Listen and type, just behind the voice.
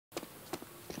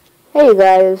Hey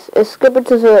guys, it's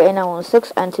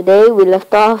Skipper208916 and today we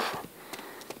left off.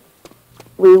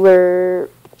 We were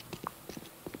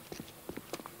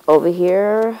over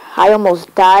here. I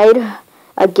almost died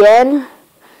again,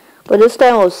 but this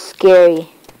time it was scary.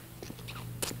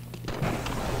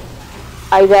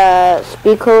 I got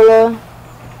speed cola,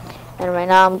 and right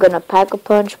now I'm gonna pack a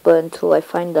punch, but until I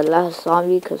find the last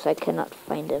zombie, because I cannot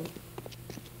find him.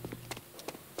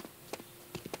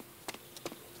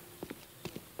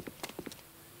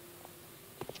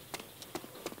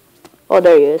 Oh,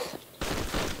 there he is.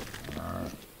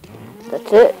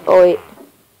 That's it? Oh, wait.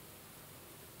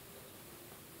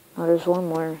 Oh, there's one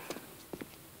more.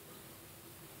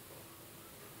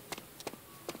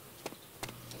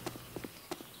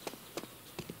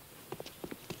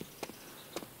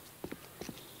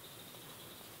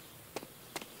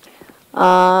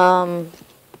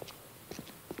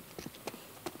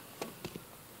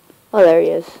 Oh, there he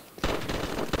is.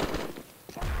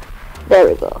 There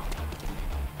we go.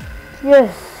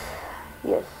 Yes.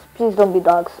 Yes. Please don't be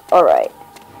dogs. Alright.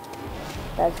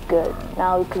 That's good.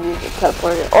 Now we can use the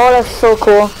teleporter. Oh, that's so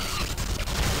cool.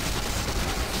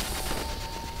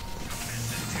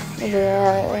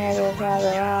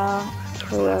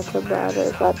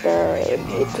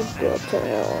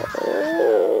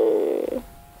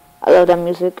 I love that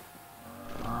music.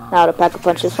 Now to pack a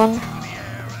punch this one.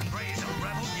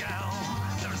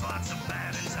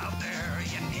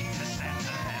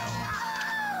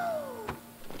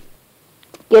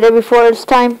 Get it before it's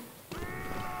time.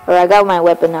 Alright, I got my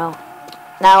weapon now.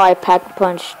 Now I pack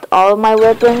punched all of my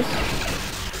weapons.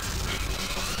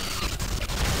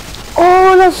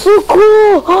 Oh, that's so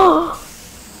cool!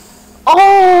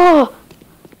 Oh!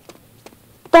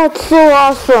 That's so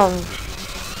awesome!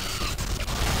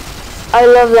 I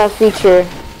love that feature.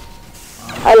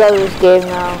 I love this game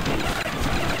now.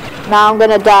 Now I'm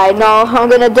gonna die. No, I'm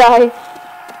gonna die.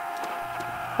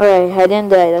 Alright, I didn't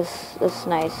die. That's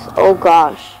nice. Oh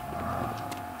gosh.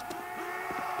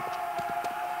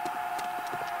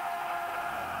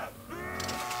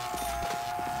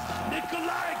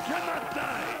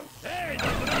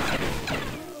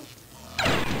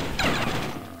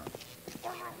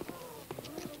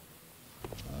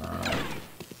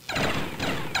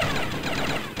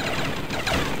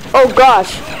 Oh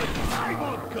gosh.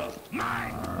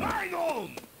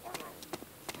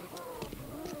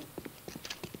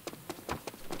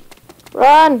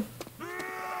 Run.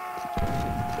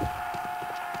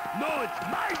 No, it's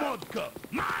my vodka.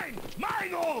 Mine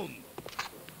own.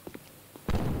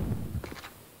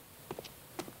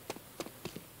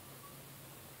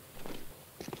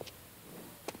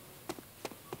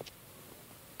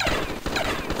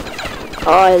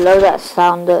 Oh, I love that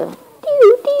sound.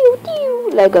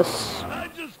 Like a,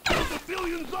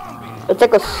 it's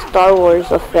like a Star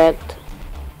Wars effect.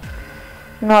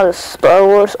 Not a Star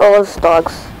Wars. Oh, it's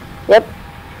dogs. Yep.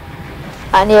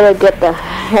 I need to get the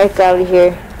heck out of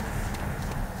here.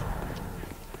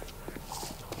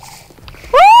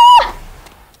 Ah!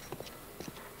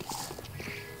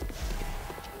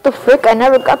 The frick? I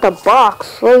never got the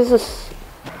box. What is this?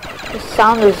 This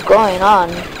sound is going on.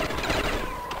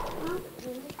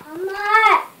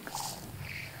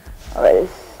 Alright,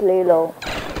 let's lay low.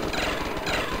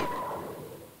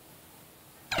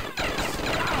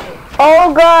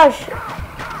 Oh gosh!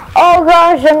 Oh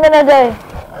gosh, I'm gonna die.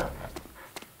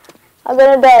 I'm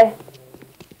gonna die.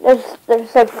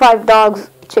 There's like 5 dogs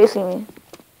chasing me.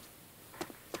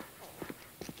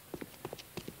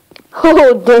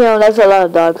 Oh damn, that's a lot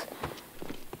of dogs.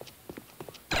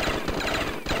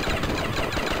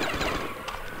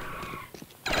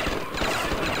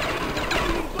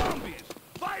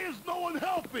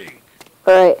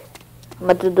 Alright, I'm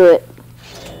about to do it.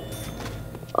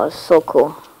 Oh, it's so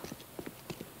cool.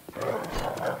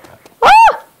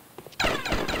 Ah!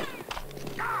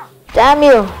 Damn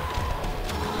you!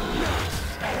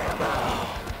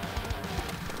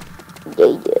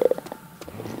 Yeah.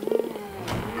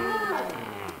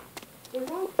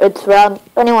 It's round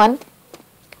 21.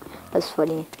 That's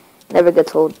funny. Never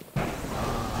gets old.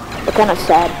 But kind of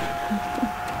sad.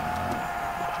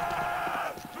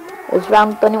 It's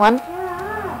round 21.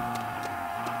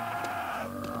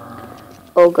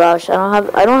 Oh gosh, I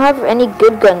don't have any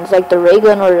good guns like the ray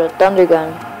gun or the thunder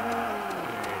gun.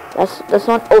 That's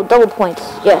not. Oh, double points.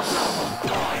 Yes.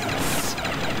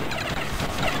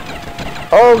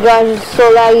 Oh gosh, it's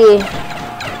so laggy.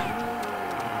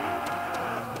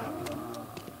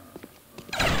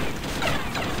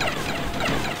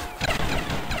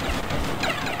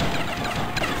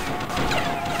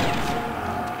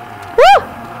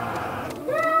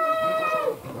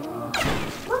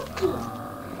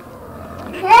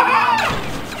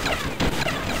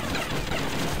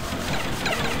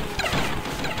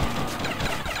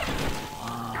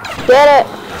 Get it!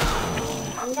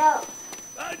 No.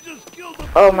 I just killed a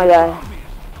Oh my god. zombies.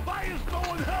 Why is no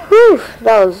one helping? Whew,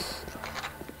 that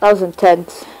was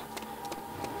intense.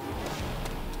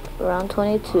 Round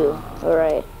 22.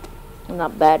 Alright.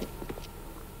 Not bad.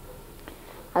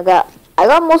 I got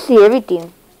mostly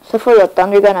everything. Except for the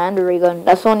thunder gun and the ray gun.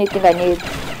 That's the only thing I need.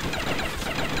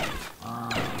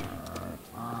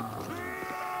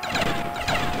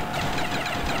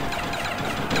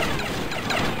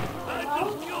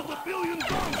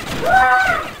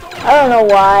 I don't know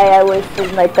why I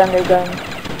wasted my thunder gun.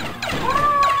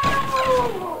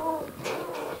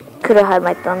 Could have had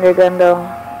my thunder gun though.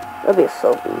 That'd be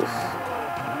so beast.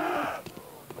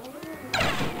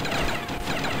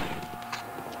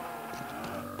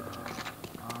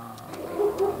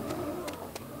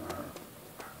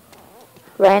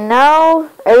 Right now,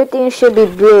 everything should be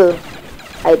blue,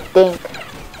 I think.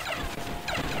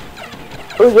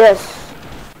 Oh yes.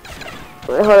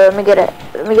 Wait, hold on, let me get it.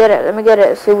 Let me get it. Let me get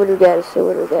it. See what we get. See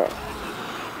what we get.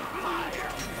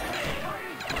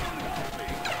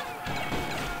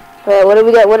 Wait, what do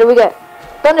we get? What do we get?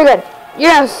 Thunder gun.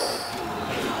 Yes.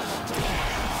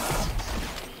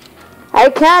 I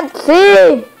can't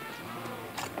see.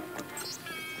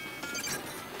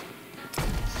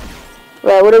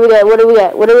 Wait, what do we get? What do we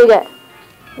get? What do we get?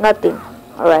 Nothing.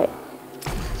 All right.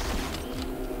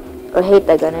 I hate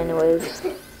that gun anyways.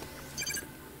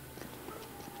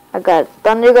 I got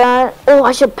thunder gun. Oh,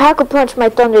 I should pack a punch my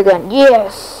thunder gun.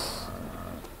 Yes.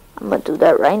 I'm gonna do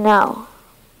that right now.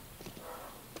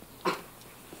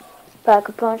 Pack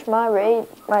a punch my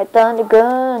thunder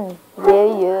gun.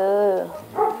 Yeah.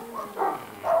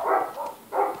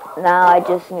 Now I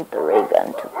just need the ray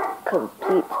gun to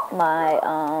complete my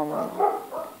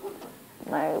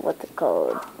what's it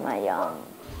called?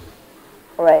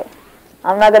 Alright.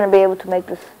 I'm not gonna be able to make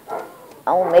this.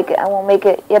 I won't make it. I won't make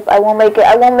it. Yep, I won't make it.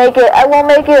 I won't make it. I won't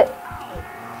make it.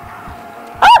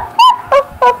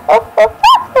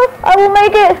 I will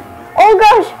make it. Oh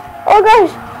gosh. Oh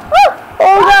gosh.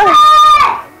 Oh god.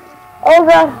 Oh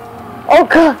god. Oh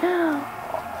god.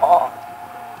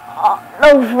 Oh, no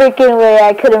freaking way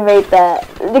I could have made that.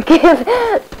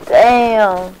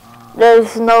 Damn.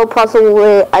 There's no possible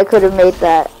way I could have made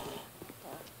that.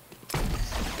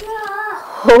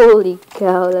 Holy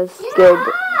cow, that's good.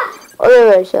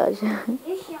 Oh, my gosh.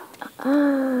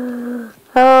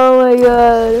 Oh my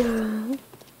god.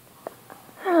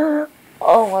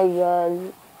 Oh my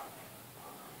god.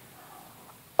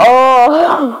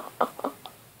 Oh.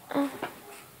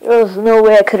 There's no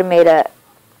way I could have made that.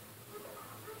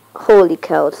 Holy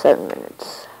cow, it's 7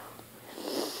 minutes.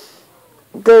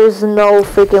 There's no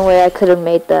freaking way I could have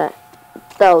made that.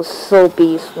 That was so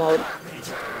beast mode.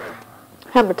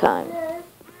 Hammer time.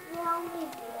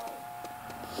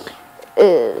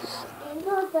 Is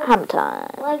hammer time.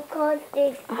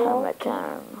 Hammer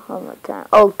time. Hammer time.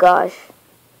 Oh gosh.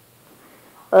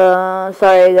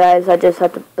 Sorry guys, I just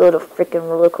had to build a freaking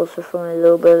roller coaster for my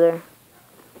little brother.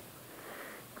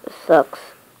 It sucks.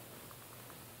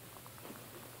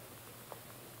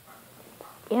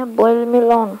 Yeah, boy, leave me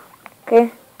alone.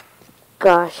 Okay?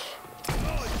 Gosh.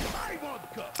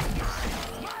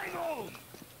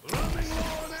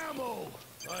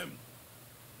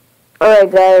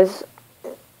 Alright guys.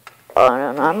 Oh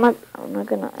no, I'm not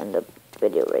gonna end the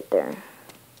video right there.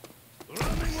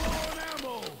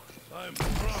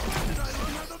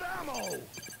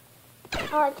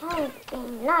 Oh, it's time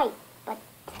in night, but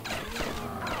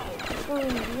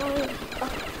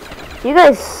you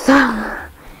guys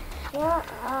suck. Shut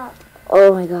up.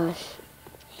 Oh my gosh.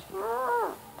 Shut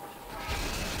up.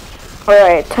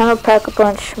 Alright, time to pack a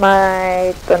punch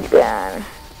my thunder gun.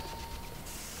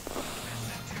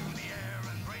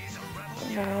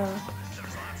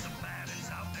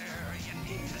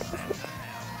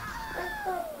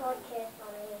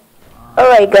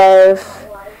 Alright guys,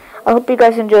 I hope you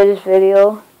guys enjoyed this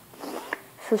video.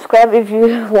 Subscribe if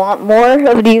you want more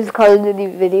of these Call of Duty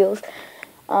videos.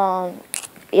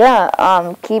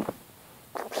 Keep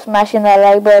smashing that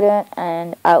like button,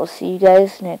 and I will see you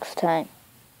guys next time.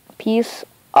 Peace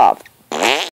off.